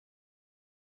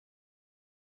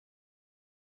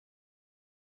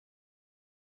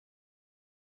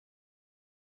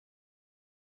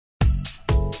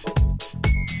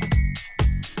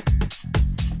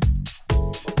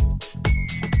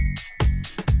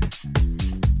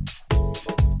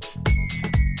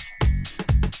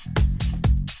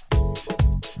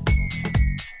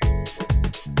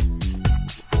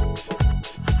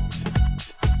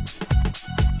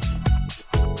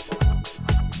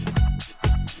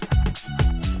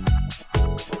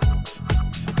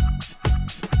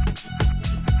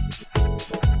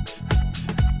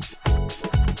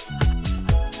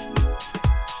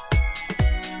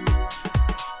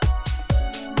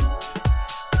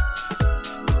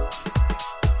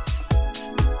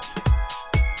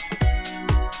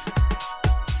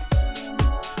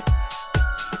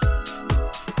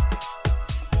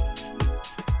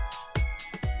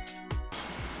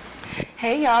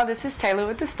Hey y'all, this is Taylor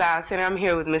with the Style Center. I'm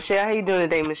here with Michelle. How you doing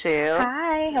today, Michelle?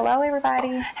 Hi, hello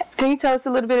everybody. Can you tell us a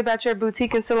little bit about your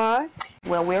boutique and salon?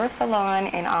 Well, we're a salon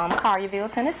in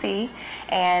Collierville, Tennessee,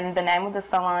 and the name of the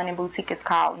salon and boutique is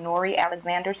called Nori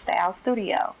Alexander Style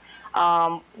Studio.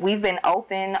 We've been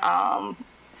open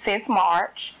since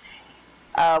March.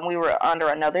 We were under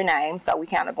another name, so we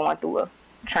kind of going through a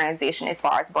transition as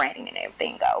far as branding and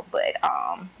everything go, but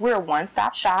we're a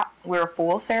one-stop shop. We're a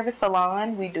full-service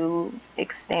salon. We do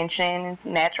extensions,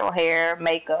 natural hair,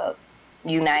 makeup,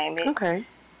 you name it. Okay.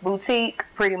 Boutique,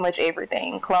 pretty much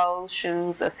everything: clothes,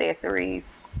 shoes,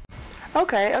 accessories.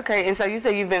 Okay. And so you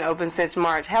say you've been open since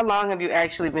March. How long have you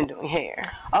actually been doing hair?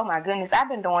 Oh my goodness, I've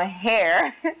been doing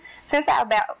hair since I was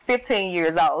about 15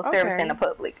 years old, servicing the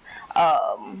public.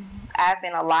 I've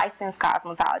been a licensed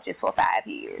cosmetologist for 5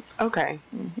 years. Okay.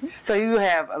 Mm-hmm. So you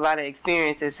have a lot of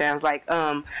experience, it sounds like.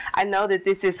 I know that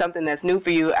this is something that's new for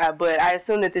you, but I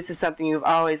assume that this is something you've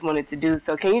always wanted to do.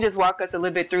 So can you just walk us a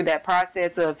little bit through that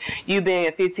process of you being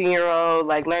a 15-year-old,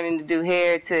 like learning to do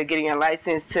hair, to getting a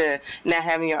license, to now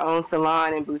having your own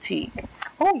salon and boutique?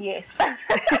 Oh, yes.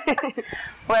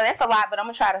 Well, that's a lot, but I'm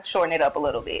going to try to shorten it up a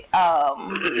little bit.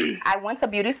 I went to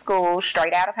beauty school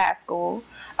straight out of high school.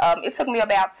 It took me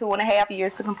about 2.5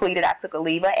 years to complete it. I took a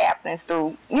leave of absence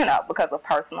because of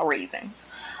personal reasons.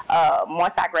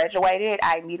 Once I graduated,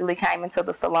 I immediately came into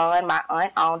the salon. My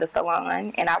aunt owned a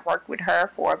salon, and I worked with her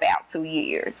for about 2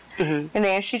 years. Mm-hmm. And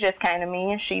then she just came to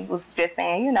me, and she was just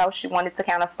saying, she wanted to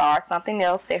kind of start something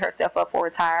else, set herself up for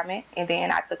retirement, and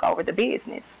then I took over the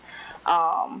business.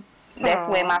 That's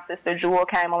when my sister Jewel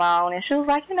came along, and she was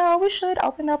like, we should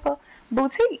open up a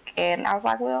boutique. And I was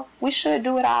like, well, we should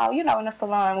do it all, in the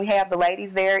salon. We have the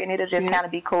ladies there, and it'll just kind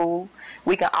of be cool.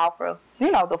 We can offer,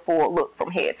 the full look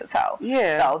from head to toe.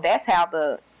 Yeah. So that's how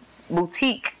the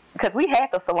boutique, because we had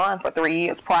the salon for 3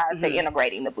 years prior to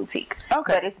integrating the boutique.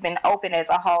 Okay. But it's been open as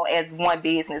a whole, as one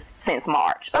business since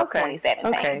March of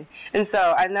 2017. Okay. And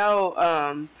so I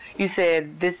know you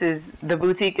said the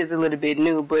boutique is a little bit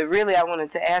new, but really I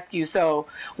wanted to ask you, so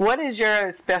what is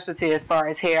your specialty as far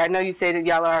as hair? I know you said that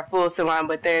y'all are a full salon,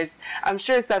 but I'm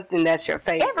sure something that's your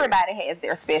favorite. Everybody has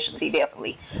their specialty,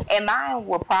 definitely. And mine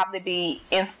will probably be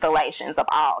installations of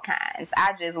all kinds.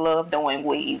 I just love doing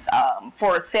weaves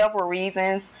for several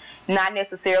reasons. Not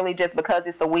necessarily just because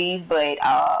it's a weave, but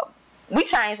we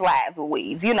change lives with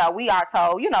weaves. We are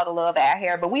told, to love our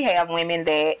hair, but we have women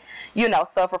that,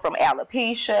 suffer from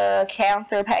alopecia,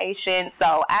 cancer patients.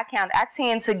 So I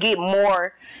tend to get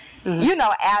more,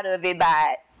 out of it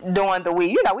by doing the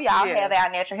weave. We all have our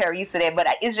natural hair used to that, but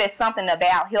it's just something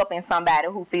about helping somebody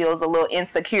who feels a little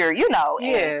insecure,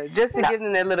 just to give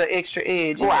them that little extra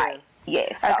edge. Right.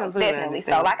 Yes, so definitely. Understand.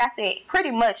 So like I said,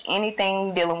 pretty much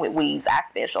anything dealing with weaves I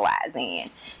specialize in.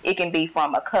 It can be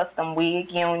from a custom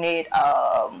wig unit,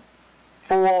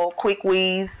 full quick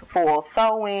weaves, full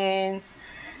sew-ins.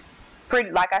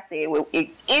 Like I said,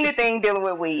 anything dealing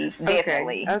with weaves,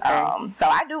 definitely. Okay. So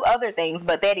I do other things,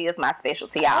 but that is my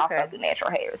specialty. I also do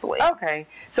natural hair as well. Okay.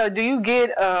 So do you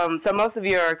get, so most of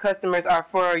your customers are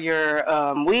for your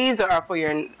weaves or are for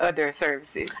your other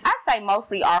services? I say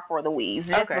mostly are for the weaves,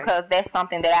 just because that's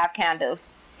something that I've kind of,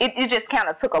 it just kind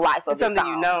of took a life of its own.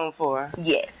 Something you're known for.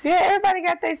 Yes. Yeah, everybody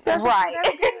got their specialty.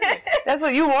 Right. That's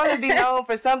what you want to be known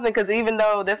for, something, because even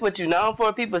though that's what you're known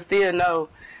for, people still know,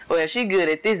 well, if she good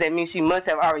at this, that means she must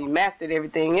have already mastered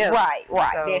everything else. Right,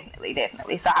 so.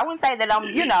 Definitely. So I wouldn't say that I'm,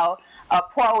 a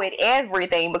pro at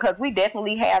everything, because we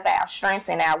definitely have our strengths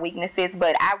and our weaknesses,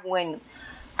 but I wouldn't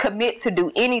commit to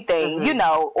do anything,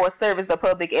 or service the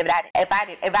public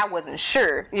if I wasn't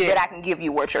sure that I can give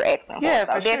you what you're asking for. Yeah,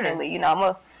 so for definitely,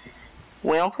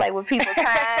 we don't play with people's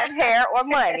time, hair, or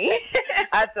money.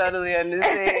 I totally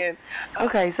understand.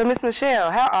 Okay, so Miss Michelle,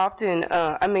 how often,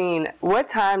 what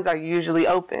times are you usually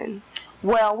open?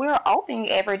 Well, we're open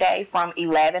every day from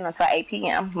 11 until 8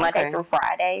 p.m., Monday through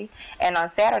Friday. And on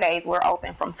Saturdays, we're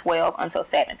open from 12 until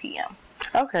 7 p.m.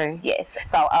 Okay. Yes.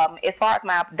 So as far as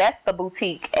that's the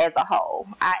boutique as a whole.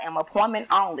 I am appointment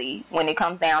only when it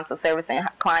comes down to servicing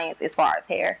clients as far as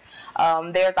hair.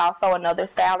 There's also another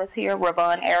stylist here,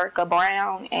 Ravon Erica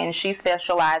Brown, and she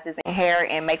specializes in hair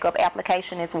and makeup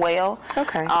application as well.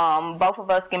 Okay. Both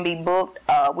of us can be booked.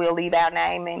 We'll leave our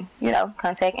name and,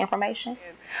 contact information.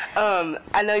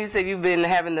 I know you said you've been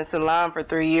having the salon for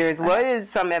 3 years. What is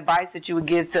some advice that you would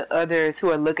give to others who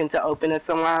are looking to open a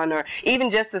salon or even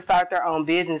just to start their own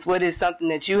business? What is something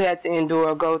that you had to endure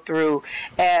or go through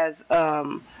as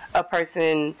a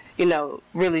person,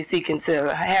 really seeking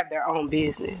to have their own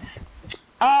business?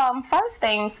 First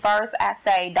things first, I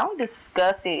say don't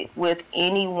discuss it with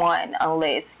anyone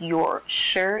unless you're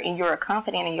sure and you're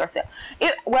confident in yourself.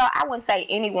 Well, I wouldn't say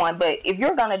anyone, but if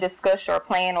you're going to discuss your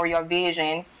plan or your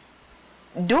vision,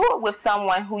 do it with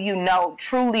someone who you know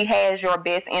truly has your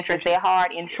best interest at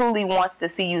heart and truly wants to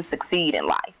see you succeed in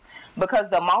life. Because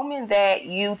the moment that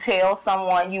you tell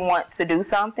someone you want to do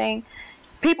something,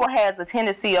 people has a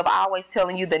tendency of always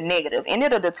telling you the negative, and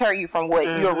it'll deter you from what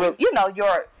your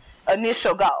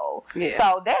initial goal. Yeah.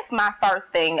 So that's my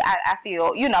first thing. I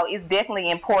feel, it's definitely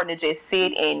important to just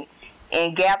sit and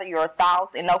gather your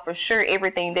thoughts and know for sure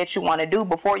everything that you want to do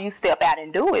before you step out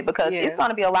and do it, because it's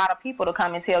going to be a lot of people to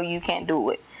come and tell you can't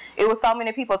do it. It was so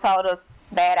many people told us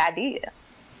bad idea.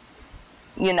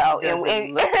 I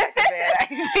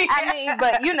mean,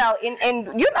 but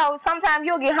sometimes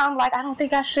you'll get home like, I don't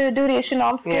think I should do this.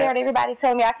 I'm scared. Yeah. Everybody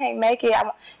telling me I can't make it.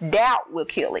 Doubt will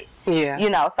kill it. Yeah.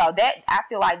 So that, I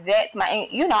feel like that's my,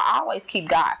 I always keep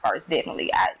God first.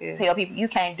 Definitely, I tell people you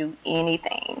can't do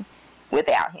anything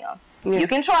without Him. Yeah. You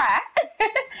can try,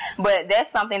 but that's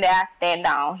something that I stand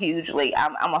on hugely.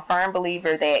 I'm a firm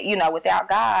believer that without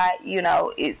God,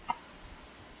 it's.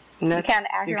 Nothing.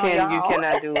 You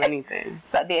cannot do anything.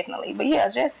 So definitely, but yeah,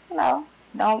 just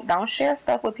don't share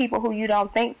stuff with people who you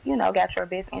don't think got your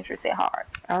best interests at heart.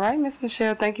 All right, Miss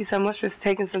Michelle, thank you so much for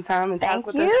taking some time and talk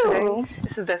with us today.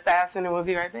 This is the Style Center. We'll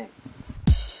be right back.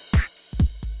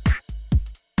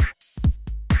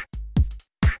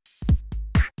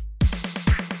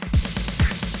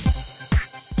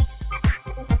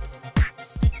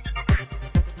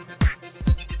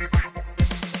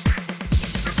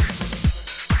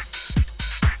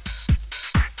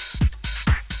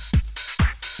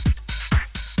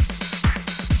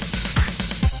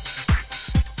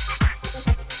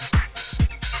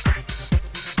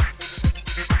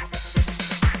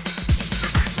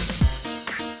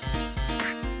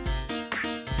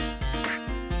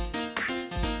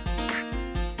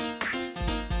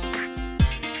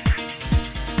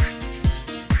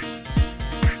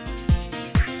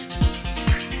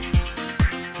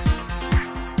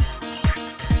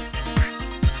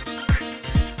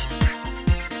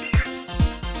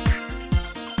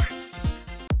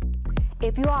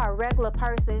 If you are a regular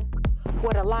person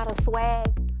with a lot of swag,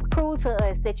 prove to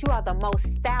us that you are the most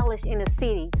stylish in the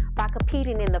city by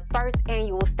competing in the first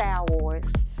annual Style Wars.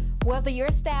 Whether your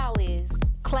style is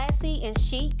classy and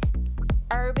chic,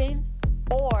 urban,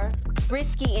 or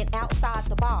risky and outside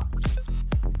the box,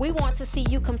 we want to see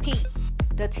you compete.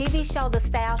 The TV show The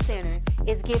Style Center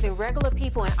is giving regular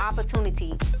people an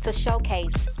opportunity to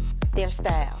showcase their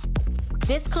style.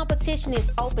 This competition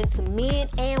is open to men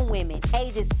and women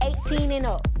ages 18 and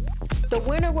up. The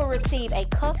winner will receive a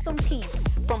custom piece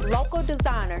from local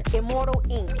designer Immortal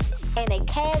Inc. and a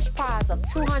cash prize of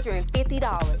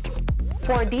 $250.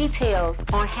 For details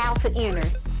on how to enter,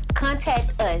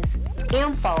 contact us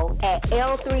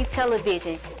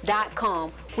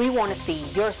info@l3television.com. We want to see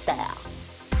your style.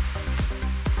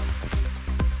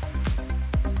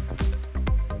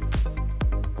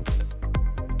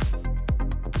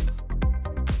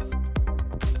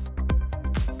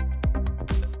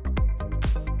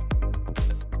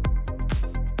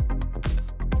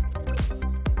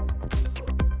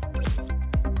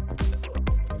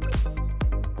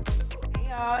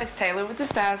 It's Taylor with the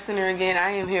Style Center again.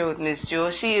 I am here with Miss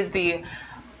Jewel. She is the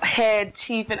head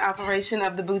chief in operation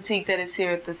of the boutique that is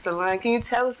here at the salon. Can you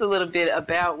tell us a little bit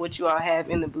about what you all have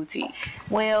in the boutique?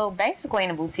 Well, basically in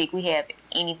the boutique we have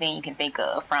anything you can think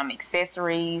of, from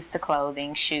accessories to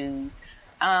clothing, shoes.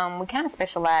 We kind of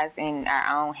specialize in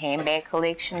our own handbag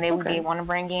collection that we did want to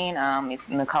bring in. It's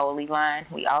Nicole Lee line.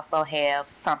 We also have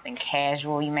something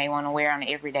casual you may want to wear on an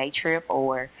everyday trip,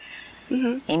 or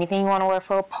anything you want to wear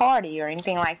for a party or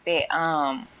anything like that.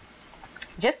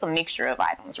 Just a mixture of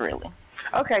items, really.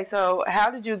 Okay, so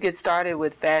how did you get started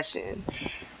with fashion?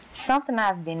 Something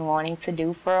I've been wanting to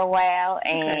do for a while,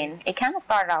 and it kind of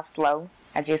started off slow.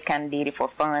 I just kind of did it for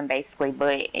fun, basically,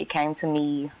 but it came to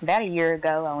me about a year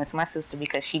ago. I went to my sister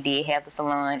because she did have the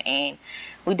salon, and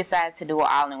we decided to do it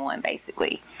all in one,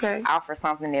 basically. Offer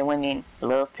something that women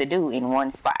love to do in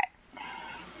one spot.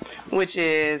 Which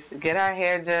is get our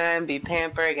hair done, be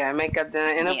pampered, get our makeup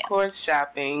done, and of course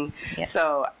shopping.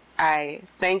 So I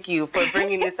thank you for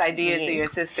bringing this idea to your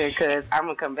sister, because I'm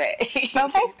going to come back. So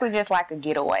basically just like a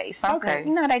getaway.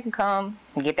 Something, they can come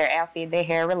and get their outfit, their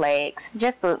hair, relax.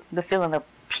 Just the feeling of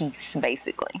peace,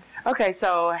 basically. Okay,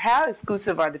 so how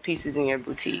exclusive are the pieces in your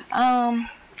boutique?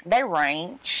 They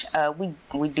range.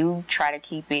 We do try to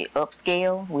keep it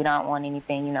upscale. We don't want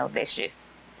anything, that's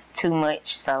just too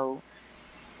much. So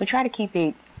we try to keep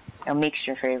it a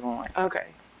mixture for everyone. Okay.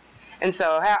 And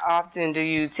so how often do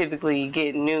you typically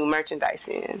get new merchandise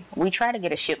in? We try to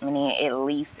get a shipment in at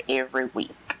least every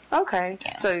week. Okay.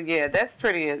 Yeah. So, yeah, that's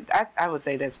pretty, I would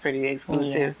say that's pretty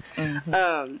exclusive. Yeah.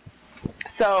 Mm-hmm.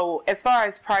 So, as far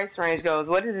as price range goes,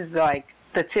 what is like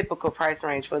the typical price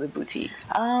range for the boutique?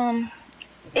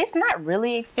 It's not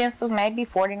really expensive, maybe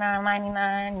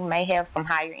 $49.99. We may have some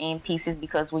higher end pieces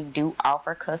because we do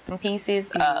offer custom pieces.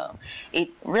 Mm-hmm.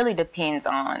 It really depends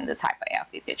on the type of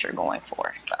outfit that you're going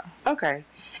for. So okay.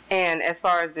 And as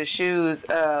far as the shoes,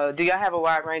 do y'all have a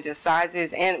wide range of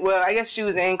sizes? And well, I guess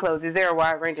shoes and clothes. Is there a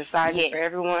wide range of sizes for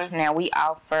everyone? Now we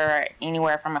offer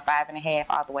anywhere from a 5.5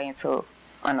 all the way until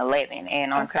an 11,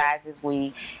 and on sizes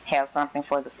we have something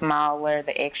for the smaller,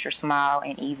 the extra small,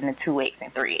 and even the 2X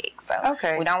and 3X. So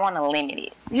we don't want to limit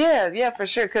it. Yeah, for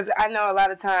sure. Because I know a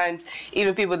lot of times,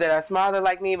 even people that are smaller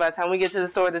like me, by the time we get to the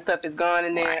store, the stuff is gone,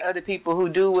 and then other people who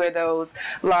do wear those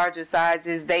larger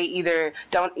sizes, they either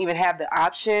don't even have the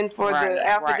option for the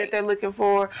outfit that they're looking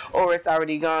for, or it's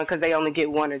already gone because they only get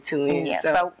 1 or 2 in. Yeah,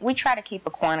 so we try to keep a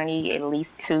quantity at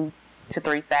least 2 to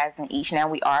 3 sizes in each. Now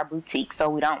we are a boutique, so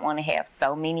we don't want to have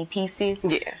so many pieces.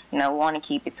 Yeah, we want to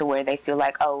keep it to where they feel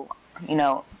like, oh,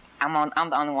 I'm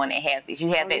the only one that has this. You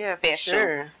have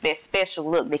that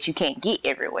special look that you can't get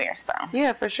everywhere. So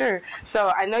yeah, for sure.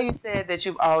 So I know you said that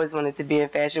you've always wanted to be in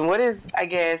fashion. What is, I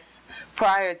guess,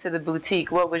 prior to the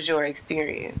boutique, what was your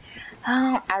experience?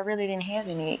 I really didn't have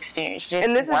any experience. Just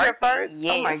and this working. Is your first?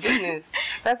 Yes. Oh my goodness,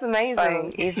 that's amazing.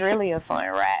 So it's really a fun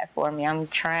ride for me. I'm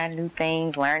trying new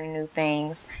things, learning new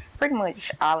things. Pretty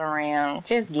much all around,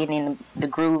 just getting in the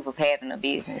groove of having a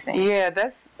business. And yeah,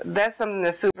 that's something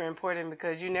that's super important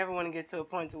because you never want to get to a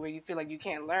point to where you feel like you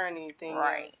can't learn anything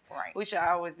else. Right. We should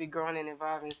always be growing and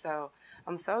evolving. So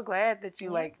I'm so glad that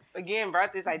you again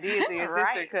brought this idea to your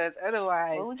sister, because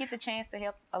otherwise, we get the chance to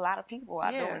help a lot of people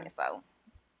while doing it. So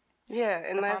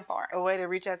and that's a way to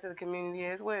reach out to the community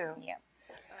as well. Yeah.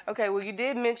 Okay, well, you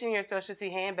did mention your specialty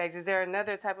handbags. Is there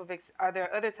another type of are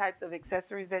there other types of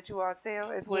accessories that you all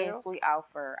sell as well? Yes, we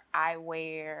offer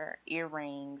eyewear,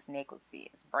 earrings,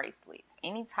 necklaces, bracelets,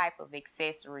 any type of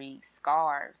accessory,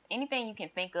 scarves, anything you can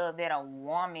think of that a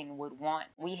woman would want.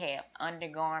 We have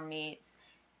undergarments,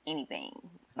 anything.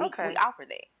 We offer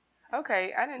that.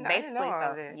 Okay, I didn't know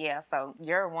all that. Yeah, so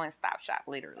you're a one-stop shop,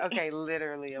 literally. Okay,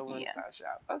 literally a one-stop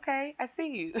shop. Okay, I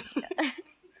see you.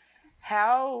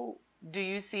 How do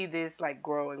you see this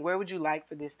growing? Where would you like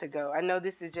for this to go? I know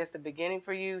this is just the beginning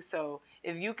for you, so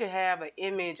if you could have an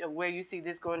image of where you see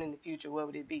this going in the future, what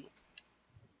would it be?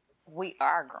 We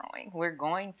are growing. We're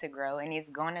going to grow, and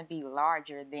it's going to be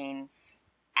larger than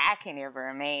I can ever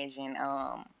imagine.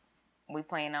 We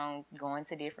plan on going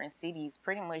to different cities,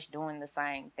 pretty much doing the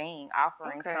same thing,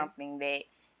 offering something that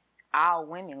all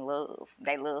women love.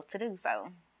 They love to do so.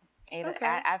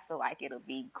 I feel like it'll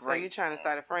be great. So you're trying to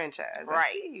start a franchise.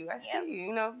 Right. I see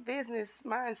you. Business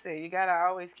mindset. You got to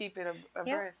always keep it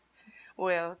abreast.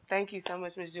 Well, thank you so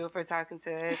much, Ms. Jewel, for talking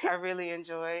to us. I really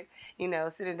enjoyed,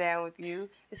 sitting down with you.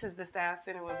 This is the Style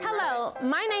Center. Hello,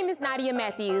 my name is Nadia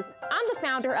Matthews. I'm the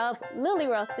founder of Lily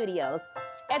Rose Studios.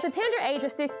 At the tender age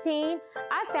of 16,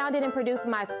 I founded and produced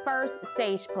my first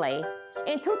stage play.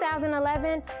 In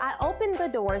 2011, I opened the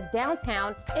doors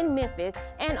downtown in Memphis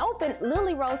and opened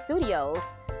Lily Rose Studios.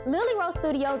 Lily Rose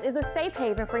Studios is a safe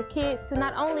haven for kids to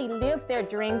not only live their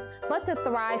dreams, but to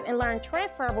thrive and learn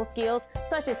transferable skills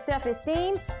such as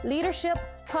self-esteem, leadership,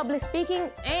 public speaking,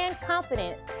 and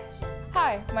confidence.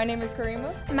 Hi, my name is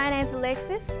Karima. My name is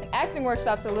Alexis. Acting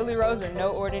workshops at Lily Rose are no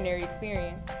ordinary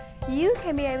experience. You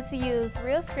can be able to use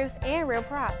real scripts and real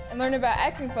props. And learn about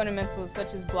acting fundamentals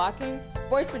such as blocking,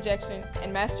 voice projection,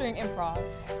 and mastering improv.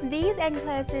 These acting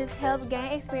classes help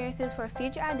gain experiences for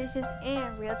future auditions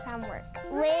and real-time work.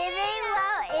 Lily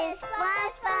Rose is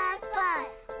fun, fun, fun.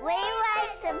 We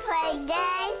like to play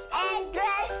games and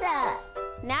dress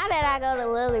up. Now that I go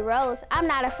to Lily Rose, I'm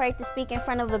not afraid to speak in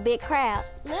front of a big crowd.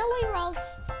 Lily Rose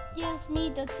gives me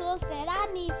the tools that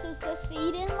I need to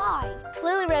succeed in life.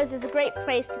 Lily Rose is a great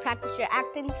place to practice your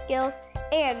acting skills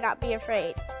and not be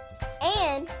afraid.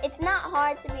 And it's not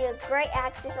hard to be a great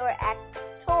actress or actor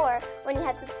when you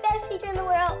have the best teacher in the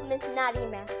world, Miss Nadia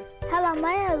Matthews. Hello,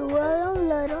 my name is William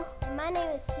Little. And my name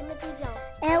is Timothy Jones.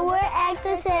 And we're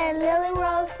actors at Lily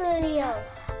Rose Studio.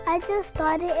 I just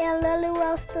started at Lily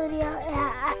Rose Studio and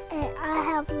I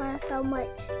have learned so much.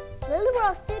 Lily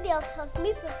Rose Studios helps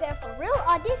me prepare for real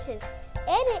auditions,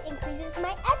 and it increases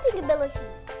my acting ability.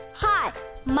 Hi,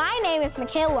 my name is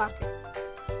Michaela Walker.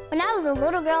 When I was a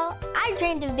little girl, I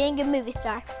dreamed of being a movie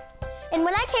star. And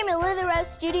when I came to Lily Rose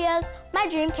Studios, my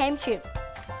dream came true.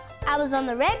 I was on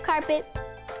the red carpet,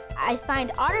 I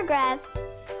signed autographs,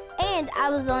 and I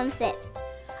was on set.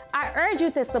 I urge you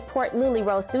to support Lily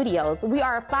Rose Studios. We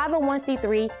are a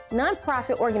 501c3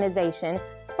 nonprofit organization.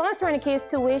 Sponsoring a kid's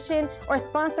tuition or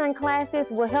sponsoring classes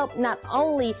will help not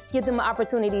only give them an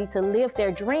opportunity to live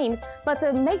their dreams, but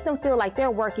to make them feel like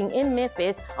they're working in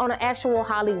Memphis on an actual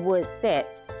Hollywood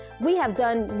set. We have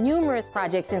done numerous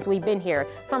projects since we've been here,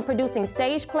 from producing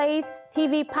stage plays,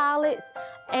 TV pilots,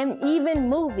 and even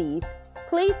movies.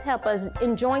 Please help us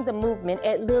in join the movement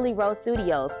at Lily Rose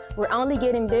Studios. We're only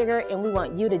getting bigger and we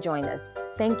want you to join us.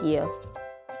 Thank you.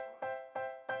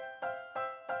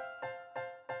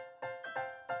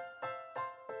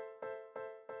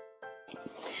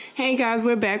 Hey guys,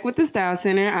 we're back with the Style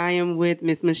Center. I am with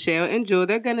Miss Michelle and Jewel.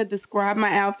 They're going to describe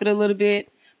my outfit a little bit.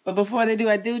 But before they do,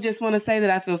 I do just want to say that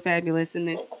I feel fabulous in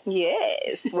this.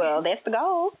 Yes. Well, that's the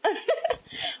goal.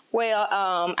 Well,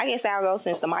 I guess I'll go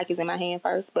since the mic is in my hand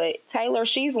first. But Taylor,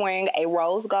 she's wearing a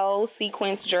rose gold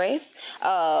sequence dress.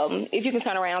 If you can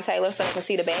turn around, Taylor, so you can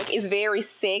see the back. It's very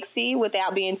sexy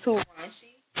without being too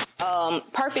raunchy.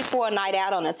 Perfect for a night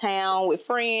out on the town with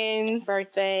friends.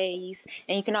 Birthdays.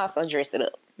 And you can also dress it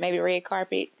up. Maybe red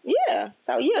carpet. Yeah.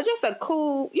 So, yeah, just a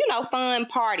cool, fun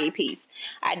party piece.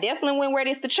 I definitely wouldn't wear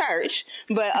this to church,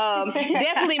 but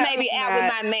definitely maybe out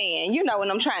with my man, when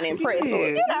I'm trying to impress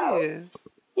with,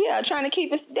 Yeah, trying to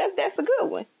keep it, that's a good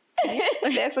one.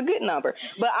 That's a good number.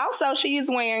 But also, she's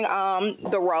wearing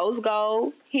the rose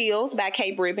gold heels by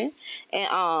Cape Ribbon.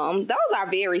 And those are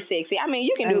very sexy. I mean,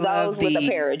 you can do those with a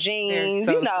pair of jeans,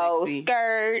 so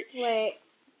skirt,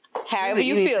 however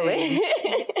you feel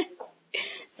it.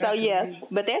 So, yeah,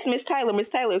 but that's Miss Taylor. Miss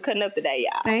Taylor cutting up today,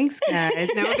 y'all. Thanks, guys.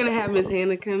 Now we're going to have Miss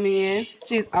Hannah come in.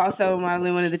 She's also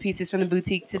modeling one of the pieces from the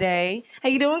boutique today. How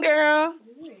you doing, girl?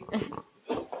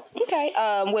 Okay.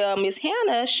 Well, Miss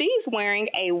Hannah, she's wearing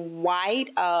a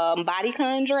white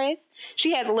bodycon dress.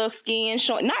 She has a little skin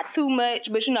showing, not too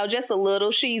much, but, just a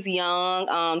little. She's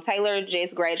young. Taylor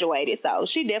just graduated, so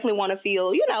she definitely want to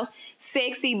feel,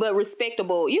 sexy but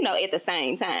respectable, at the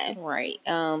same time. Right.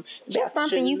 Just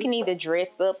something you can either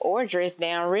dress up or dress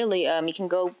down, really. You can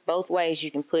go both ways.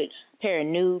 You can put a pair of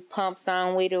nude pumps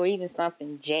on with it or even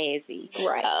something jazzy.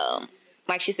 Right.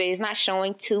 Like she said, it's not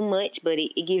showing too much, but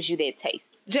it gives you that taste.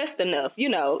 Just enough,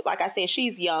 like I said,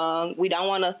 she's young. We don't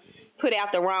want to put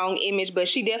out the wrong image, but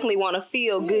she definitely want to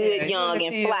feel good, young,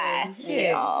 and fly.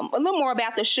 Yeah. A little more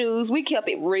about the shoes. We kept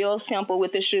it real simple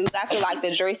with the shoes. I feel like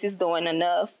the dress is doing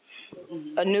enough.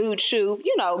 A nude shoe,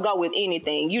 go with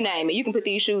anything. You name it. You can put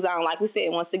these shoes on, like we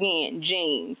said, once again,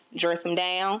 jeans. Dress them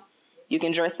down. You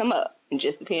can dress them up. And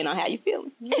just depend on how you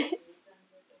feeling.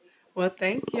 Well,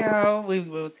 thank y'all. We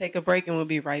will take a break and we'll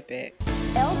be right back.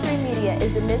 L3 Media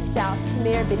is the Mid-South's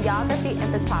premier videography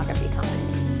and photography company.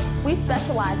 We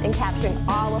specialize in capturing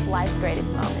all of life's greatest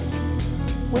moments.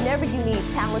 Whenever you need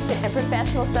talented and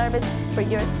professional service for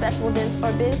your special events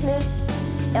or business,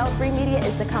 L3 Media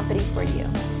is the company for you.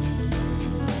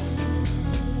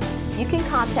 You can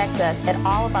contact us at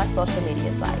all of our social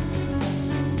media sites.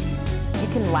 You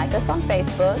can like us on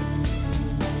Facebook,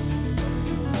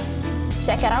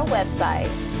 check out our website,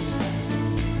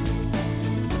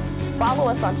 follow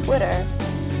us on Twitter,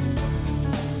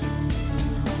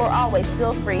 or always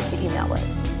feel free to email us.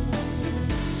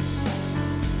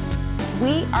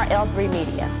 We are L3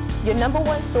 Media, your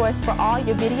 #1 source for all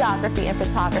your videography and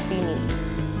photography needs.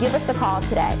 Give us a call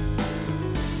today.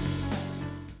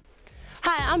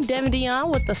 Hi, I'm Devin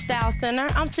Dion with the Style Center.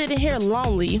 I'm sitting here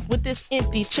lonely with this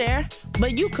empty chair,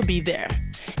 but you could be there.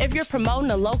 If you're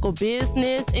promoting a local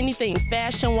business, anything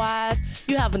fashion-wise,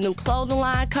 you have a new clothing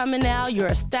line coming out, you're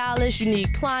a stylist, you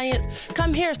need clients,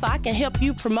 come here so I can help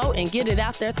you promote and get it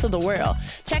out there to the world.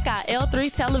 Check out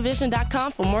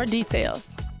L3television.com for more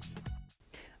details.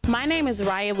 My name is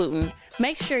Raya Wooten.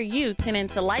 Make sure you tune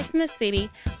into Lights in the City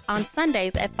on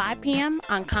Sundays at 5 p.m.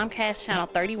 on Comcast Channel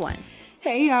 31.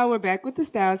 Hey y'all, we're back with the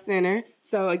Style Center.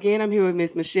 So again, I'm here with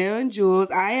Miss Michelle and Jules.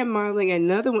 I am modeling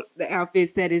another one of the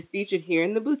outfits that is featured here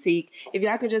in the boutique. If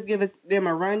y'all could just give them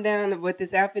a rundown of what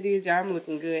this outfit is, y'all, I'm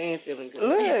looking good and feeling good.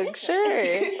 Look,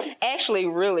 sure. Actually,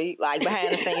 really,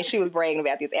 behind the scenes, she was bragging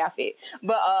about this outfit.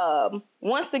 But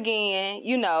once again,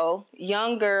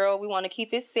 young girl, we want to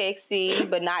keep it sexy,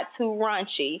 but not too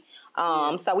raunchy.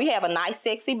 So we have a nice,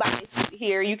 sexy bodysuit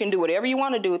here. You can do whatever you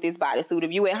want to do with this bodysuit.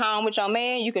 If you at home with your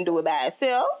man, you can do it by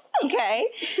itself, okay?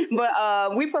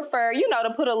 But we prefer,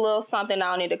 to put a little something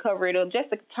on it to cover it up, just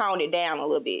to tone it down a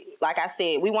little bit. Like I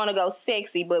said, we want to go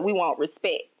sexy, but we want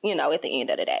respect, at the end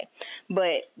of the day.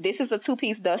 But this is a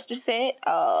 2-piece duster set.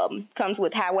 Comes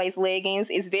with high-waist leggings.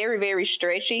 It's very, very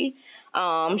stretchy.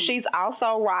 She's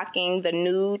also rocking the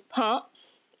nude pumps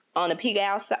on the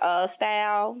peak-out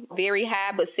style, very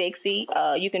high but sexy.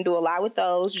 You can do a lot with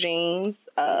those jeans.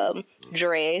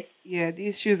 dress. Yeah,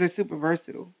 these shoes are super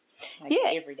versatile. Like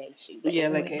everyday shoes. Yeah,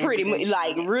 like pretty much.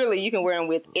 Like really, you can wear them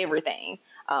with everything.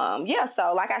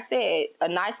 So like I said, a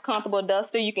nice comfortable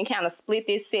duster. You can kind of split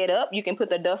this set up. You can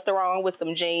put the duster on with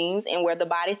some jeans and wear the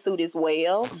bodysuit as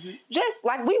well. Just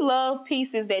like we love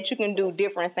pieces that you can do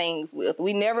different things with.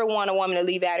 We never want a woman to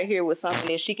leave out of here with something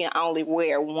that she can only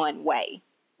wear one way.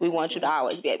 We want you to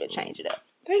always be able to change it up.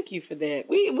 Thank you for that.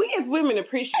 We as women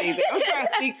appreciate that. I'm trying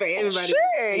to speak for everybody.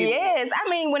 Sure, yes. I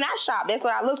mean, when I shop, that's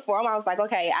what I look for. I was like,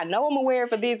 okay, I know I'm gonna wear it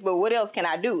for this, but what else can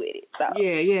I do with it? So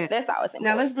yeah. That's always important.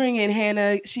 Now let's bring in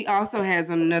Hannah. She also has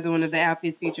another one of the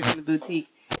outfits featured in the boutique.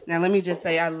 Now let me just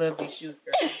say, I love these shoes,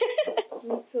 girl.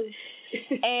 Me too.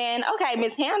 And okay,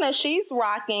 Miss Hannah, she's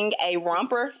rocking a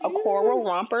coral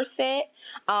romper set.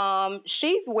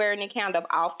 She's wearing it kind of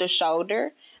off the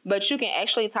shoulder, but you can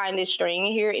actually tighten this string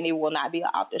in here and it will not be an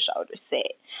off the shoulder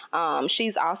set.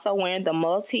 She's also wearing the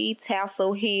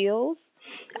multi-tassel heels.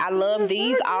 I love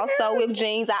these also with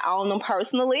jeans. I own them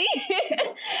personally.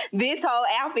 This whole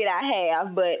outfit I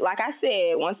have, but like I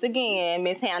said, once again,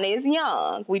 Miss Hannah is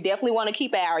young. We definitely want to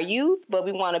keep our youth, but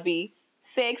we want to be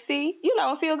sexy,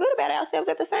 and feel good about ourselves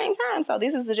at the same time. So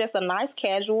this is just a nice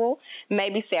casual,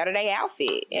 maybe Saturday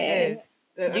outfit. And yes.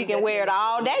 You can wear it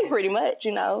all day pretty much,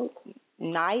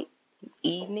 night,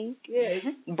 evening,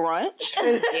 brunch.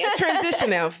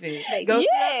 Transition outfit.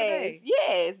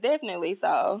 Yes, definitely.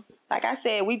 So like I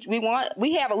said, we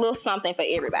have a little something for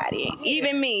everybody.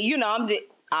 Even me,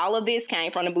 all of this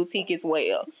came from the boutique as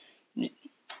well.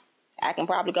 I can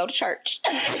probably go to church.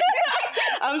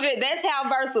 That's how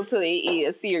versatile it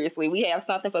is. Seriously, we have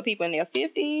something for people in their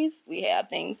 50s. We have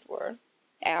things for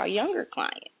our younger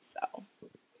clients. So,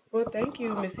 well, thank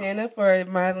you, Miss Hannah, for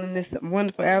modeling this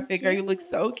wonderful outfit. Girl, you look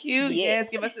so cute. Yes,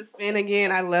 give us a spin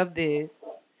again. I love this.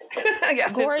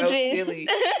 Gorgeous.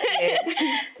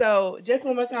 So just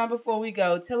one more time before we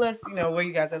go, tell us, where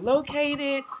you guys are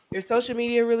located, your social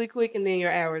media really quick, and then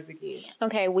your hours again.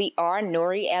 Okay, we are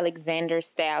Nori Alexander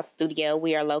Style Studio.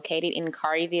 We are located in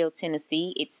Carterville,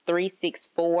 Tennessee. It's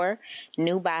 364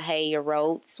 New Bahia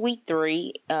Road, Suite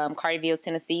 3, Carterville,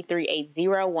 Tennessee,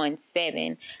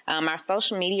 38017. Our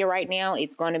social media right now,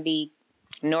 it's going to be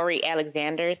Nori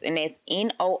Alexanders, and that's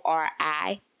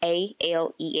NoriAlexanders.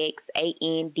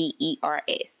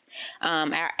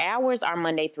 Our hours are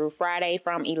Monday through Friday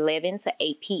from 11 to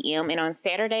 8 p.m. And on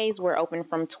Saturdays, we're open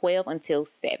from 12 until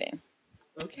 7.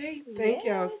 Okay. Thank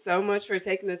y'all so much for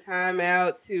taking the time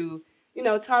out to,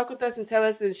 talk with us and tell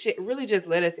us and really just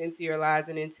let us into your lives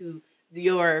and into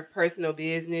your personal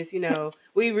business.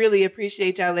 We really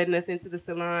appreciate y'all letting us into the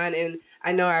salon, and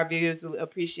I know our viewers will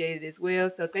appreciate it as well.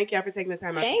 So thank y'all for taking the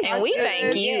time out. And we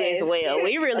thank you as well.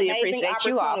 We really appreciate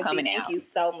you all coming out. Thank you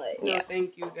so much.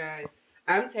 Thank you, guys.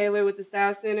 I'm Taylor with the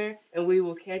Style Center, and we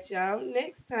will catch y'all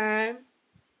next time.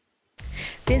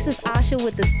 This is Asha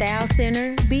with the Style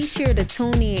Center. Be sure to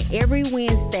tune in every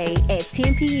Wednesday at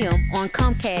 10 p.m. on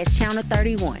Comcast Channel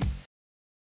 31.